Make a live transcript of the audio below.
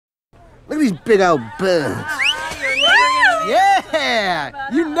these big old buns. Yeah!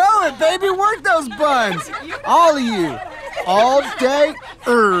 You know it, baby! Work those buns! All of you. All day,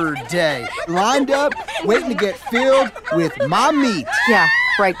 day. Lined up, waiting to get filled with my meat. Yeah,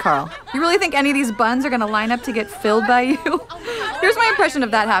 right, Carl. You really think any of these buns are gonna line up to get filled by you? Here's my impression of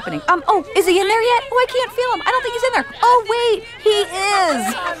that happening. Oh, is he in there yet? Oh, I can't feel him. I don't think he's in there. Oh, wait, he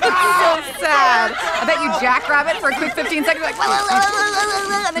is. It's so sad. I bet you jackrabbit for a quick 15 seconds, like,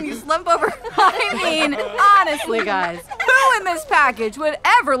 and then you slump over. I mean, honestly, guys, who in this package would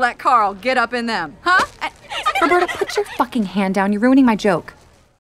ever let Carl get up in them? Huh? Roberta, put your fucking hand down. You're ruining my joke.